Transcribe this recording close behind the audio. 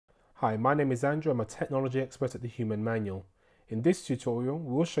Hi, my name is Andrew. I'm a technology expert at the Human Manual. In this tutorial,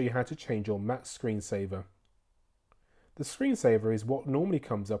 we'll show you how to change your Mac screensaver. The screensaver is what normally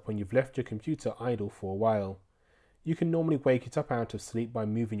comes up when you've left your computer idle for a while. You can normally wake it up out of sleep by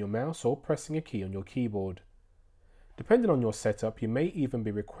moving your mouse or pressing a key on your keyboard. Depending on your setup, you may even be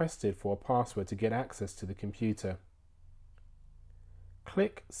requested for a password to get access to the computer.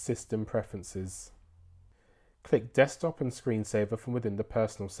 Click System Preferences. Click Desktop and Screensaver from within the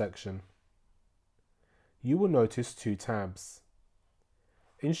Personal section. You will notice two tabs.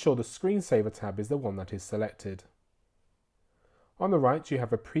 Ensure the Screensaver tab is the one that is selected. On the right, you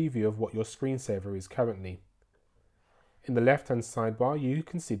have a preview of what your screensaver is currently. In the left-hand sidebar, you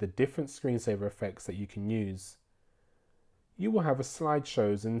can see the different screensaver effects that you can use. You will have a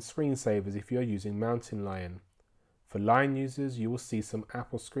slideshows and screensavers if you are using Mountain Lion. For Lion users, you will see some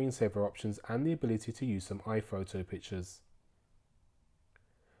Apple screensaver options and the ability to use some iPhoto pictures.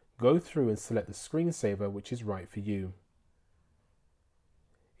 Go through and select the screensaver which is right for you.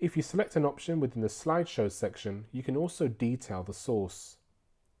 If you select an option within the slideshow section, you can also detail the source.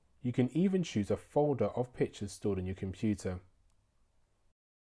 You can even choose a folder of pictures stored on your computer.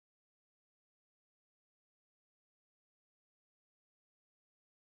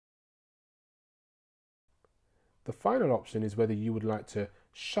 The final option is whether you would like to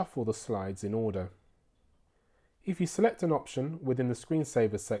shuffle the slides in order. If you select an option within the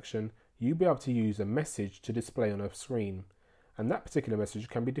screensaver section, you'll be able to use a message to display on a screen, and that particular message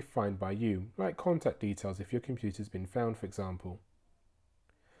can be defined by you, like contact details if your computer's been found, for example.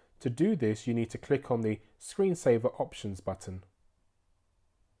 To do this, you need to click on the Screensaver Options button.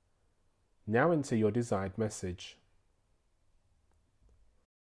 Now enter your desired message.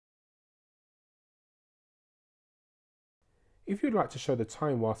 If you'd like to show the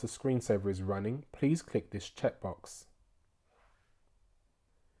time whilst the screensaver is running, please click this checkbox.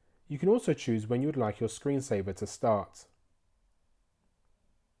 You can also choose when you would like your screensaver to start.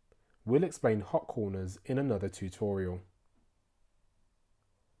 We'll explain hot corners in another tutorial.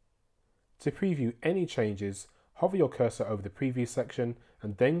 To preview any changes, hover your cursor over the preview section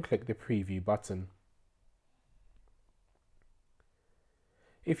and then click the preview button.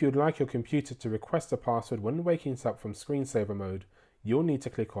 If you would like your computer to request a password when waking it up from screensaver mode, you'll need to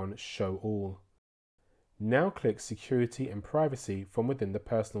click on Show All. Now click Security and Privacy from within the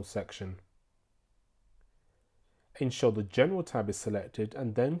Personal section. Ensure the General tab is selected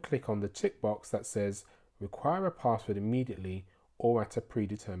and then click on the tick box that says Require a password immediately or at a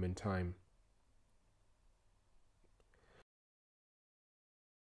predetermined time.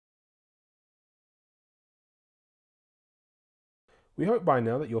 We hope by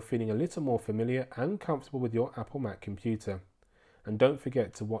now that you're feeling a little more familiar and comfortable with your Apple Mac computer. And don't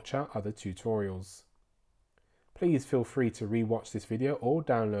forget to watch our other tutorials. Please feel free to re-watch this video or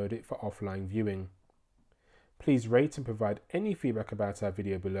download it for offline viewing. Please rate and provide any feedback about our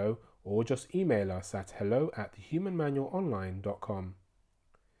video below or just email us at hello@thehumanmanualonline.com.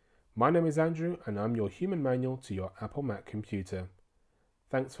 My name is Andrew and I'm your Human Manual to your Apple Mac computer.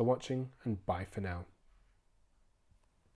 Thanks for watching and bye for now.